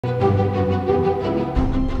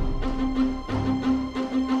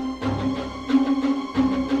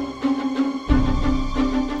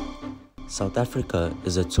South Africa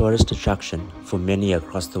is a tourist attraction for many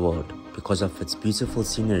across the world because of its beautiful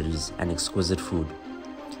sceneries and exquisite food.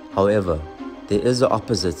 However, there is the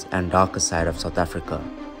opposite and darker side of South Africa,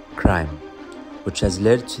 crime, which has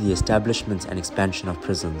led to the establishment and expansion of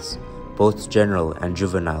prisons, both general and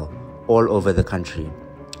juvenile, all over the country.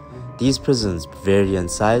 These prisons vary in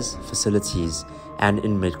size, facilities, and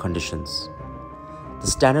inmate conditions. The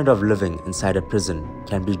standard of living inside a prison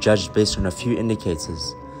can be judged based on a few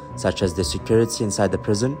indicators, such as the security inside the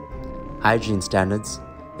prison, hygiene standards,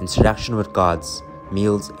 interaction with guards,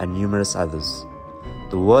 meals, and numerous others.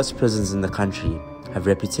 The worst prisons in the country have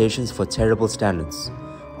reputations for terrible standards,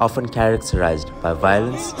 often characterized by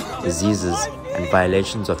violence, diseases, and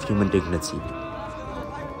violations of human dignity.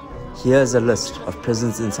 Here is a list of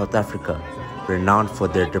prisons in South Africa renowned for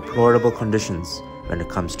their deplorable conditions when it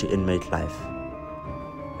comes to inmate life.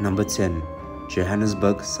 Number 10.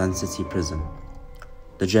 Johannesburg Sun City Prison.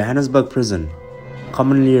 The Johannesburg Prison,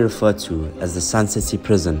 commonly referred to as the Sun City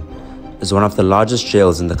Prison, is one of the largest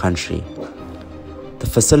jails in the country. The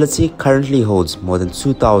facility currently holds more than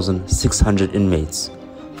 2,600 inmates,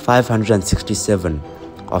 567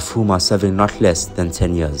 of whom are serving not less than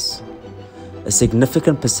 10 years. A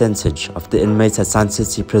significant percentage of the inmates at Sun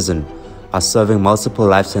City Prison are serving multiple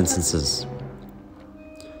life sentences.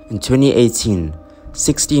 In 2018,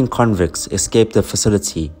 16 convicts escaped the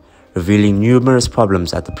facility, revealing numerous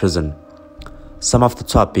problems at the prison, some of the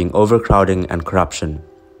top being overcrowding and corruption.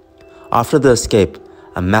 After the escape,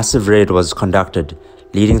 a massive raid was conducted,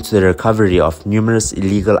 leading to the recovery of numerous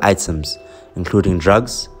illegal items, including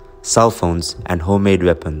drugs, cell phones, and homemade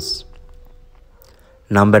weapons.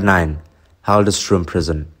 Number 9. Helderstrom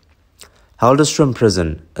Prison. Helderstrom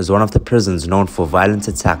Prison is one of the prisons known for violent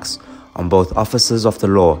attacks on both officers of the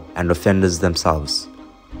law and offenders themselves.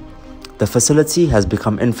 The facility has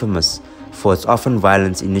become infamous for its often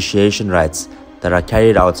violent initiation rites that are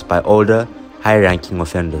carried out by older, high-ranking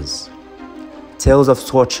offenders. Tales of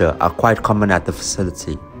torture are quite common at the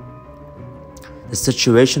facility. The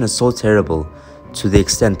situation is so terrible to the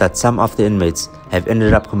extent that some of the inmates have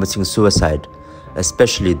ended up committing suicide,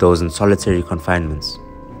 especially those in solitary confinement.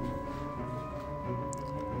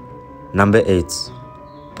 Number 8.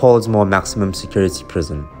 Pollsmoor Maximum Security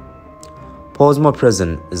Prison. Pollsmoor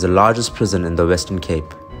Prison is the largest prison in the Western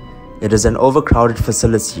Cape. It is an overcrowded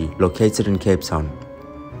facility located in Cape Town.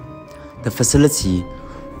 The facility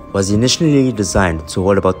was initially designed to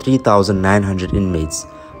hold about 3,900 inmates,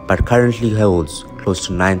 but currently holds close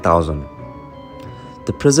to 9,000.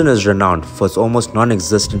 The prison is renowned for its almost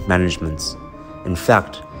non-existent management. In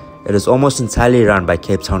fact, it is almost entirely run by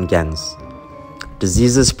Cape Town gangs.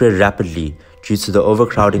 Diseases spread rapidly due to the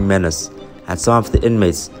overcrowding menace, and some of the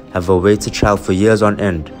inmates have awaited trial for years on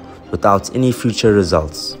end without any future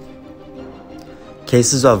results.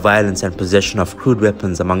 Cases of violence and possession of crude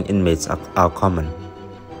weapons among inmates are common.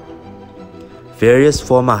 Various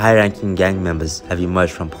former high-ranking gang members have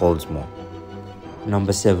emerged from Pollsmoor.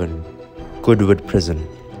 Number 7. Goodwood Prison.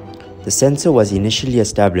 The center was initially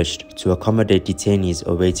established to accommodate detainees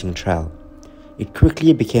awaiting trial. It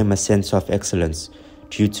quickly became a center of excellence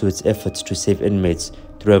due to its efforts to save inmates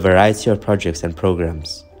through a variety of projects and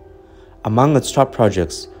programs. Among its top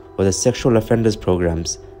projects were the sexual offenders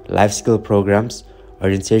programs, life skill programs,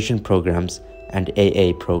 orientation programs, and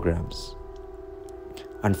AA programs.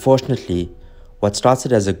 Unfortunately, what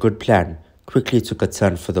started as a good plan quickly took a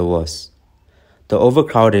turn for the worse. The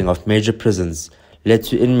overcrowding of major prisons led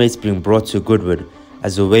to inmates being brought to Goodwood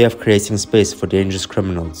as a way of creating space for dangerous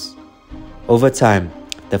criminals. Over time,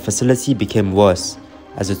 the facility became worse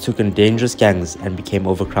as it took in dangerous gangs and became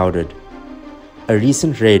overcrowded. A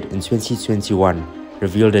recent raid in 2021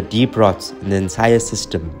 revealed a deep rot in the entire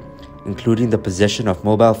system, including the possession of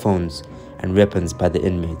mobile phones and weapons by the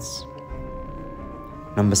inmates.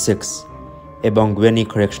 Number 6. Ebongweni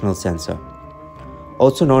Correctional Center.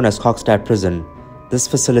 Also known as Kokstad Prison, this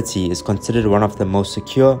facility is considered one of the most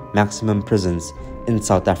secure maximum prisons in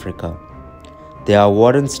South Africa. There are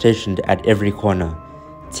wardens stationed at every corner,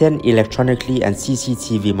 10 electronically and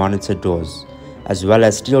CCTV monitored doors, as well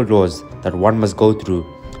as steel doors that one must go through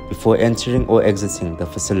before entering or exiting the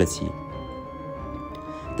facility.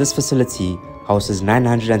 This facility houses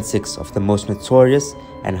 906 of the most notorious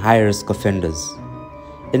and high-risk offenders.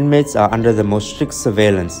 Inmates are under the most strict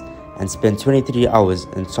surveillance and spend 23 hours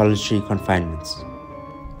in solitary confinement.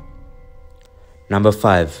 Number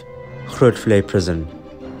 5. Grootfontein Prison.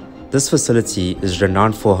 This facility is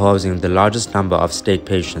renowned for housing the largest number of state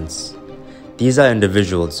patients. These are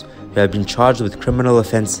individuals who have been charged with criminal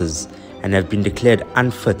offenses and have been declared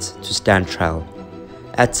unfit to stand trial,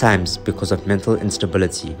 at times because of mental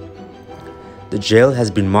instability. The jail has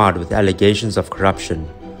been marred with allegations of corruption,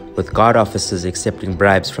 with guard officers accepting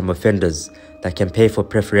bribes from offenders that can pay for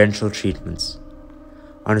preferential treatments.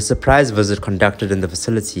 On a surprise visit conducted in the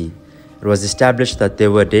facility, it was established that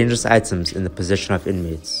there were dangerous items in the possession of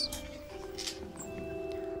inmates.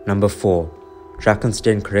 Number 4.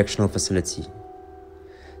 Drakenstein Correctional Facility.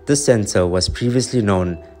 This center was previously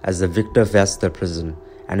known as the Victor Verster Prison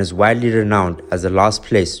and is widely renowned as the last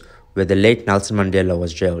place where the late Nelson Mandela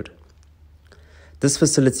was jailed. This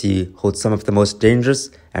facility holds some of the most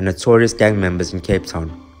dangerous and notorious gang members in Cape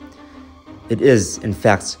Town. It is, in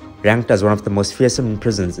fact, ranked as one of the most fearsome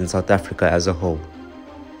prisons in South Africa as a whole.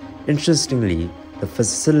 Interestingly, the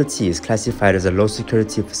facility is classified as a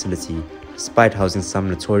low-security facility despite housing some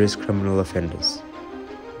notorious criminal offenders.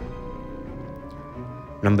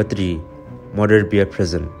 Number 3. Modderbeer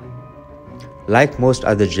Prison. Like most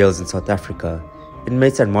other jails in South Africa,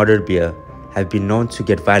 inmates at Modderbeer have been known to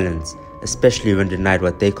get violent, especially when denied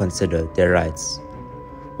what they consider their rights.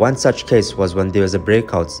 One such case was when there was a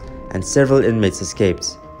breakout and several inmates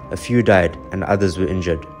escaped. A few died and others were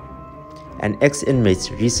injured. An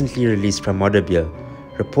ex-inmate recently released from Modderbeer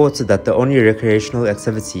reported that the only recreational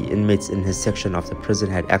activity inmates in his section of the prison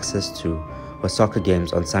had access to were soccer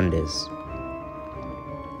games on Sundays.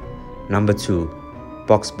 Number 2.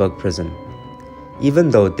 Boksburg Prison.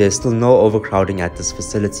 Even though there is still no overcrowding at this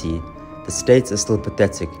facility, the state is still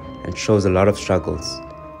pathetic and shows a lot of struggles.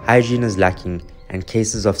 Hygiene is lacking and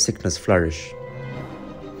cases of sickness flourish.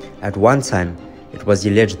 At one time, it was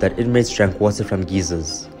alleged that inmates drank water from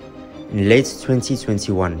geysers. In late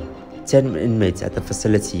 2021, 10 inmates at the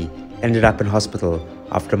facility ended up in hospital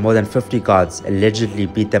after more than 50 guards allegedly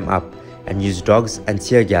beat them up and used dogs and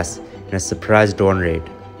tear gas in a surprise dawn raid.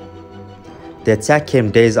 The attack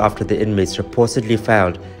came days after the inmates reportedly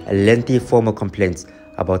filed a lengthy formal complaint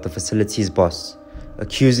about the facility's boss,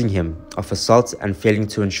 accusing him of assault and failing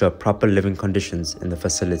to ensure proper living conditions in the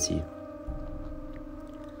facility.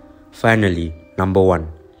 Finally, number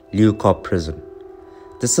 1. Leeuwkop Prison.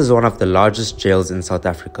 This is one of the largest jails in South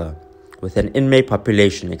Africa, with an inmate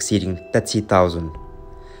population exceeding 30,000.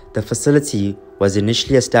 The facility was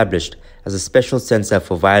initially established as a special center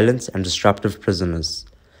for violent and disruptive prisoners.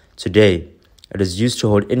 Today, it is used to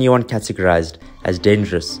hold anyone categorized as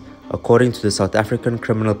dangerous according to the South African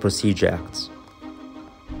Criminal Procedure Act.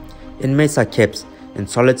 Inmates are kept in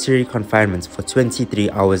solitary confinement for 23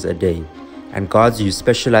 hours a day, and guards use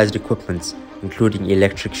specialized equipment including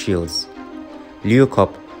electric shields.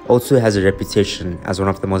 Leeuwkop also has a reputation as one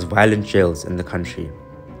of the most violent jails in the country.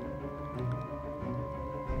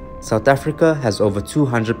 South Africa has over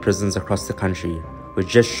 200 prisons across the country, which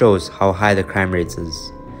just shows how high the crime rate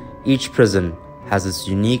is. Each prison has its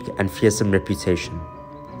unique and fearsome reputation.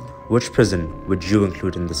 Which prison would you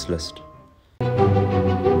include in this list?